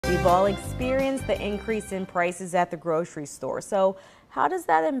We've all experienced the increase in prices at the grocery store. So how does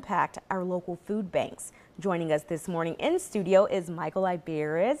that impact our local food banks? Joining us this morning in studio is Michael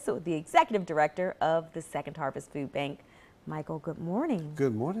Iberis, the Executive Director of the Second Harvest Food Bank. Michael, good morning.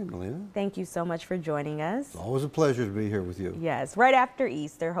 Good morning, Melina. Thank you so much for joining us. It's always a pleasure to be here with you. Yes, right after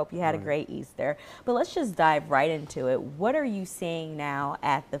Easter. Hope you had a great Easter. But let's just dive right into it. What are you seeing now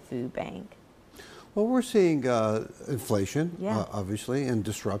at the food bank? Well, we're seeing inflation, Yeah. obviously, and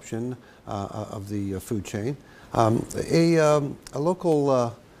disruption of the food chain. A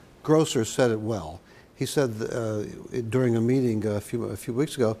local grocer said it well. He said during a meeting a few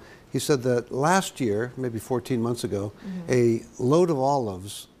weeks ago, he said that last year, maybe 14 months ago, a load of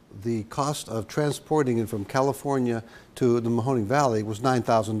olives, the cost of transporting it from California to the Mahoning Valley was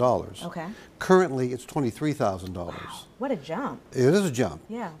 $9,000. Okay. Currently, it's $23,000. Wow, what a jump. It is a jump.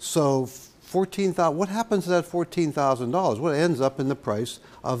 Yeah. So $14,000. What happens to that $14,000? What ends up in the price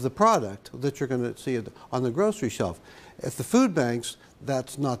of the product that you're going to see on the grocery shelf? At the food banks,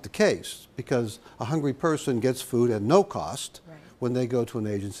 that's not the case, because a hungry person gets food at no cost when they go to an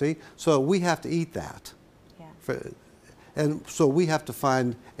agency. So we have to eat that. Yeah. And so we have to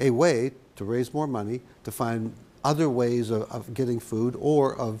find a way to raise more money, to find other ways of getting food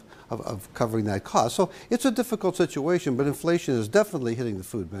or of covering that cost. So it's a difficult situation, but inflation is definitely hitting the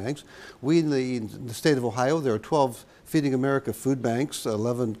food banks. We in the state of Ohio, there are 12 Feeding America food banks,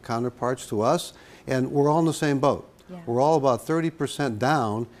 11 counterparts to us, and we're all in the same boat. Yeah. We're all about 30%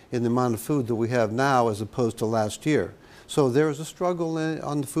 down in the amount of food that we have now as opposed to last year. So there's a struggle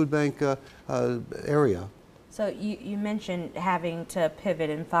on the food bank area. So you mentioned having to pivot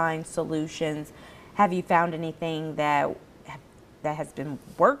and find solutions. Have you found anything that has been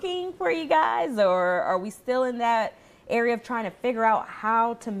working for you guys, or are we still in that area of trying to figure out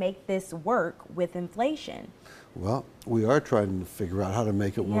how to make this work with inflation? Well, we are trying to figure out how to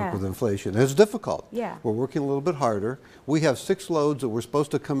make it work with inflation. It's difficult. Yeah. We're working a little bit harder. We have 6 loads that were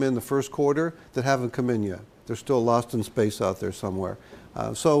supposed to come in the first quarter that haven't come in yet. They're still lost in space out there somewhere.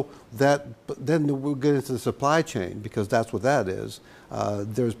 Then we'll get into the supply chain, because that's what that is.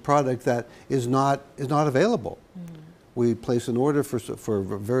 There's product that is not available. We place an order for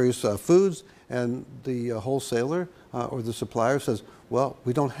various foods, and the wholesaler or the supplier says, well,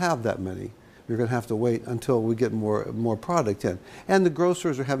 we don't have that many. You're going to have to wait until we get more product in. And the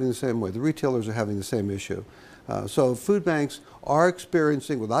grocers are having the same way. The retailers are having the same issue. So food banks are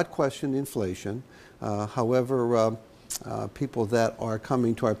experiencing, without question, inflation. However, people that are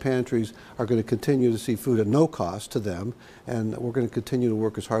coming to our pantries are going to continue to see food at no cost to them, and we're going to continue to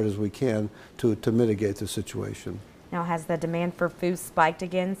work as hard as we can to mitigate the situation. Now, has the demand for food spiked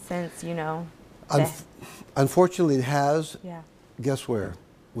again since, you know? Unfortunately, it has. Yeah. Guess where?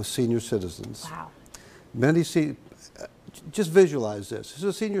 With senior citizens. Wow. Many just visualize this. This is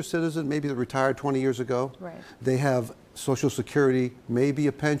a senior citizen, maybe they retired 20 years ago. Right. They have Social Security, maybe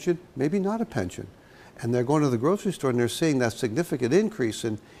a pension, maybe not a pension. And they're going to the grocery store and they're seeing that significant increase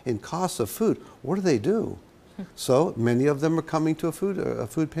in costs of food. What do? So many of them are coming to a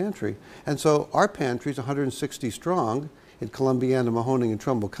food pantry. And so our pantries, 160 strong in Columbiana, Mahoning, and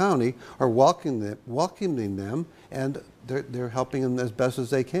Trumbull County, are welcoming them, and they're helping them as best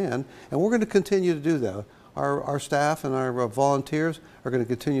as they can. And we're going to continue to do that. Our staff and our volunteers are going to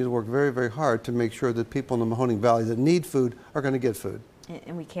continue to work very, very hard to make sure that people in the Mahoning Valley that need food are going to get food.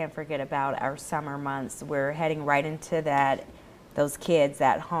 And we can't forget about our summer months. We're heading right into that, those kids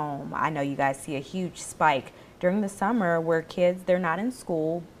at home. I know you guys see a huge spike during the summer where kids, they're not in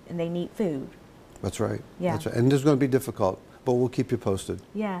school and they need food. That's right. Yeah. That's right. And it's going to be difficult, but we'll keep you posted.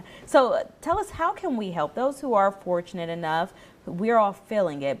 Yeah. So tell us, how can we help those who are fortunate enough? We're all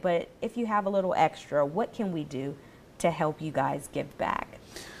feeling it, but if you have a little extra, what can we do to help you guys give back?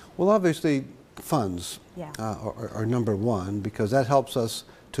 Well, obviously, funds are number one, because that helps us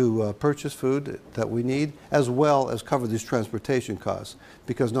to purchase food that we need, as well as cover these transportation costs.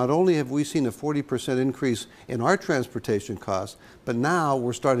 Because not only have we seen a 40% increase in our transportation costs, but now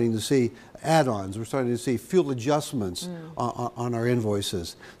we're starting to see add-ons. We're starting to see fuel adjustments on our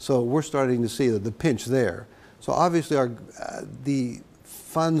invoices. So we're starting to see the pinch there. So obviously the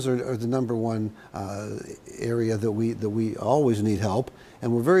funds are the number one area that we always need help.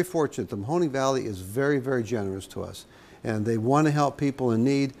 And we're very fortunate. The Mahoning Valley is very, very generous to us. And they want to help people in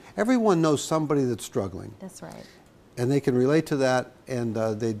need. Everyone knows somebody that's struggling. That's right. And they can relate to that, and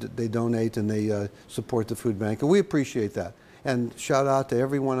they donate and they support the food bank. And we appreciate that. And shout out to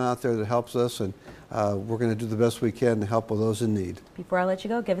everyone out there that helps us, and we're going to do the best we can to help with those in need. Before I let you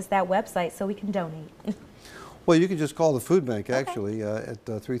go, give us that website so we can donate. Well, you can just call the food bank, actually, at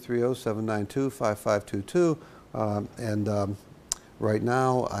 330-792-5522. Right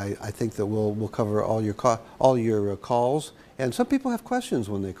now, I think that we'll cover all your calls, and some people have questions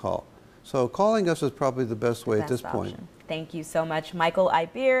when they call. So calling us is probably the best way at this point. Option. Thank you so much, Michael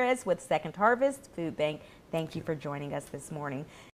Iberis with Second Harvest Food Bank. Thank you for joining us this morning.